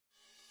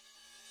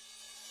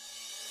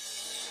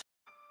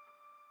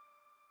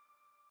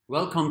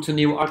Welcome to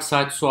new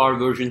ArcSight SOAR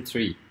version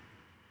 3.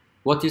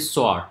 What is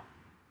SOAR?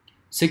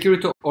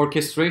 Security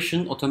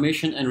Orchestration,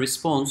 Automation and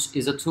Response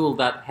is a tool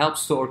that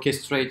helps to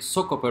orchestrate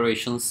SOC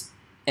operations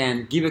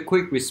and give a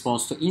quick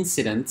response to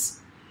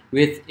incidents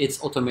with its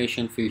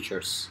automation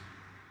features.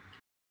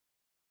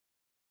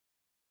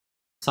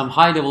 Some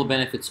high-level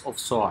benefits of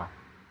SOAR.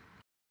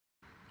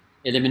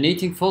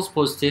 Eliminating false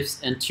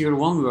positives and Tier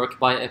 1 work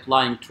by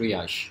applying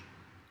triage.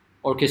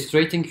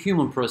 Orchestrating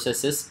human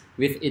processes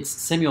with its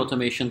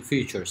semi-automation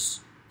features.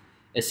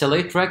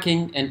 SLA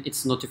tracking and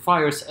its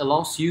notifiers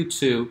allows you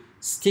to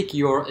stick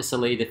your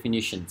SLA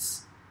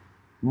definitions.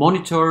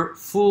 Monitor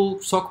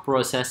full SOC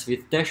process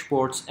with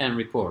dashboards and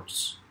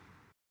reports.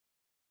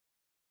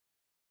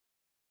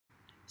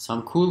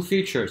 Some cool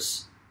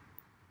features.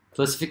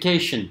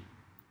 Classification.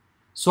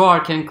 SOAR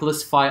can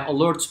classify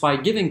alerts by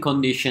given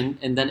condition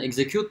and then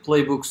execute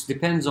playbooks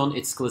depends on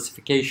its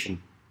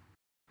classification.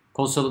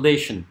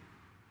 Consolidation.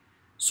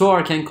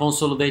 SOAR can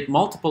consolidate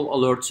multiple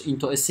alerts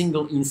into a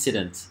single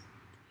incident.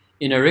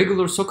 In a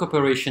regular SOC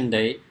operation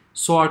day,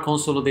 SOAR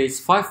consolidates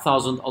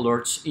 5,000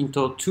 alerts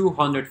into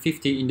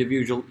 250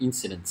 individual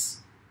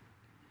incidents.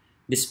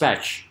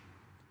 Dispatch.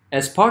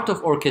 As part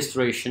of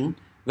orchestration,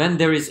 when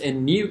there is a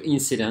new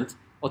incident,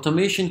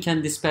 automation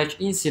can dispatch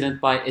incident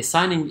by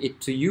assigning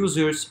it to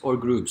users or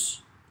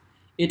groups.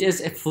 It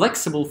is a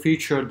flexible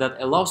feature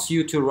that allows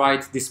you to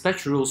write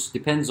dispatch rules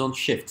depends on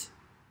shift.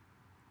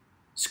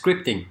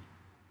 Scripting.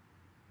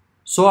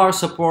 SOAR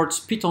supports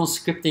Python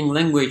scripting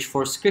language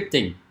for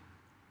scripting.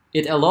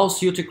 It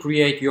allows you to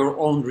create your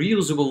own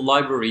reusable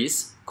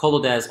libraries,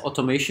 called as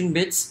automation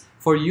bits,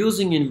 for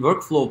using in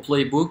workflow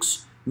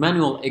playbooks,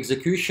 manual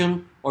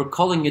execution, or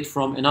calling it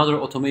from another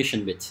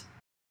automation bit.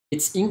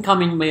 Its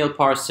incoming mail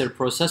parser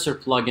processor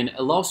plugin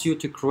allows you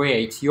to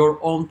create your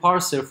own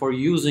parser for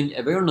using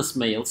awareness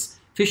mails,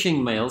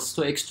 phishing mails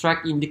to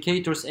extract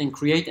indicators and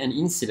create an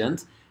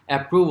incident,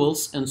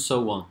 approvals, and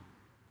so on.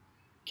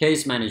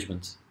 Case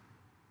management.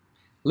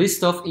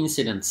 List of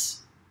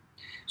incidents.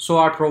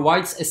 SOAR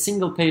provides a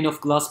single pane of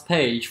glass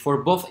page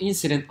for both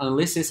incident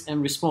analysis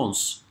and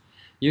response.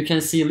 You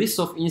can see list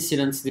of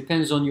incidents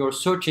depends on your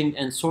searching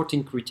and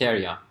sorting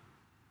criteria.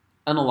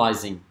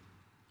 Analyzing.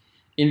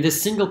 In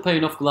this single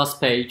pane of glass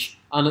page,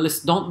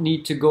 analysts don't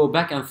need to go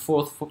back and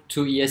forth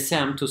to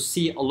ESM to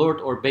see alert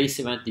or base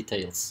event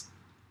details.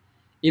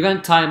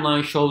 Event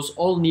timeline shows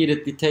all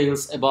needed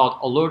details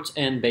about alerts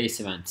and base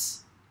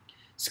events.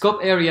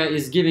 Scope area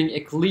is giving a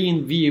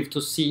clean view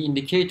to see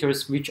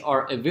indicators which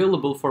are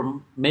available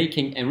for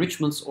making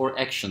enrichments or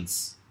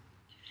actions.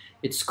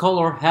 Its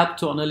color helps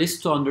to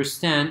analysts to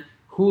understand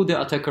who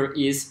the attacker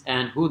is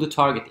and who the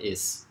target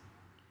is.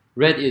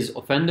 Red is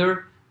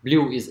offender,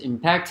 blue is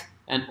impact,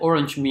 and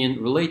orange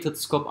mean related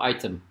scope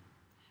item.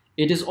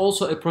 It is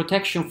also a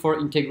protection for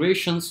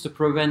integrations to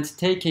prevent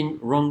taking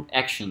wrong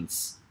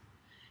actions.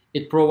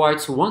 It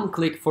provides one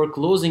click for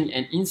closing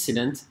an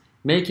incident,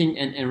 making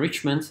an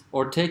enrichment,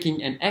 or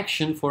taking an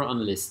action for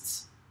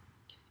analysts.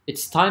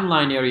 Its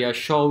timeline area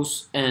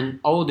shows an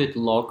audit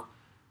log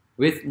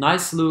with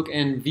nice look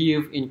and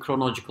view in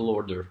chronological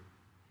order.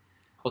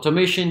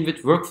 Automation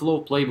with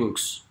workflow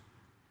playbooks.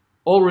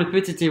 All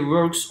repetitive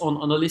works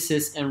on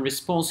analysis and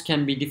response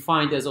can be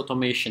defined as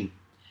automation.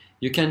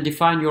 You can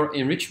define your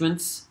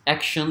enrichments,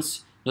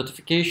 actions,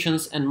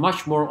 notifications, and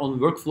much more on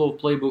Workflow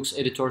Playbooks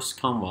Editor's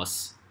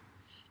canvas.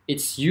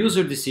 Its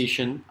user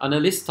decision,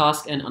 analyst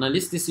task, and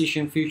analyst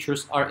decision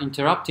features are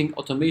interrupting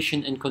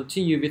automation and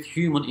continue with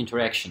human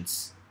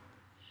interactions.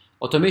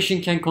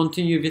 Automation can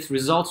continue with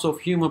results of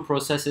human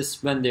processes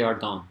when they are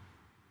done.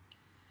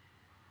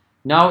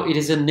 Now it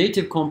is a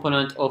native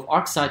component of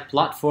ArcSight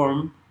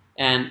platform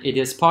and it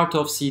is part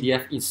of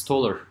CDF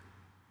installer.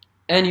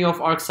 Any of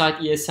ArcSight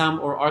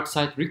ESM or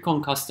ArcSight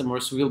Recon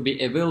customers will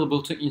be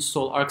available to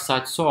install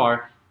ArcSight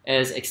SOAR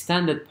as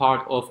extended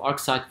part of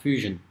ArcSight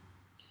Fusion.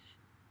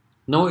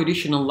 No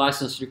additional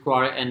license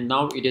required and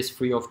now it is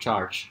free of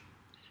charge.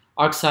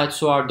 ArcSight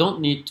SOAR don't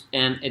need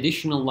an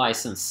additional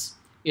license.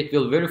 It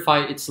will verify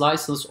its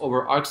license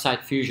over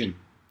ArcSight Fusion.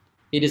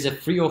 It is a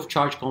free of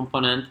charge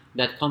component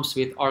that comes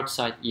with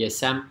ArcSight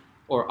ESM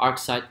or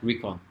ArcSight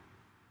Recon.